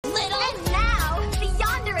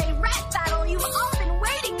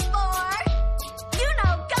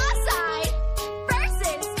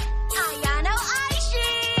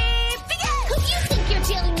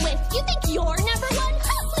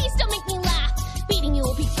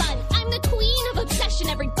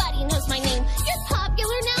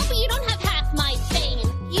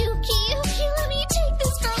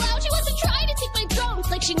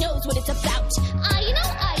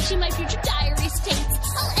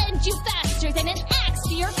find you faster than an axe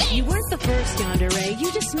to your face. You weren't the first, Yandere.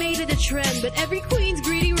 You just made it a trend. But every queen's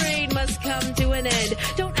greedy reign must come to an end.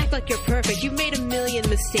 Don't act like you're perfect. You made a million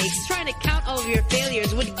mistakes. Trying to count all of your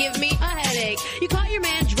failures would give me a headache. You caught your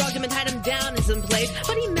man, drugged him, and tied him down in some place.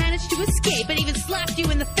 But he managed to escape and even slapped you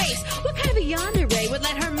in the face. What kind of a Yandere would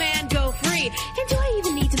let her man go free? And do I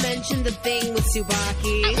even need to mention the thing with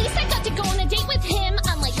Tsubaki? At least I got to go on a date with him,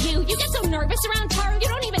 unlike you. You get so nervous around Taru, you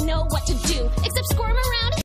don't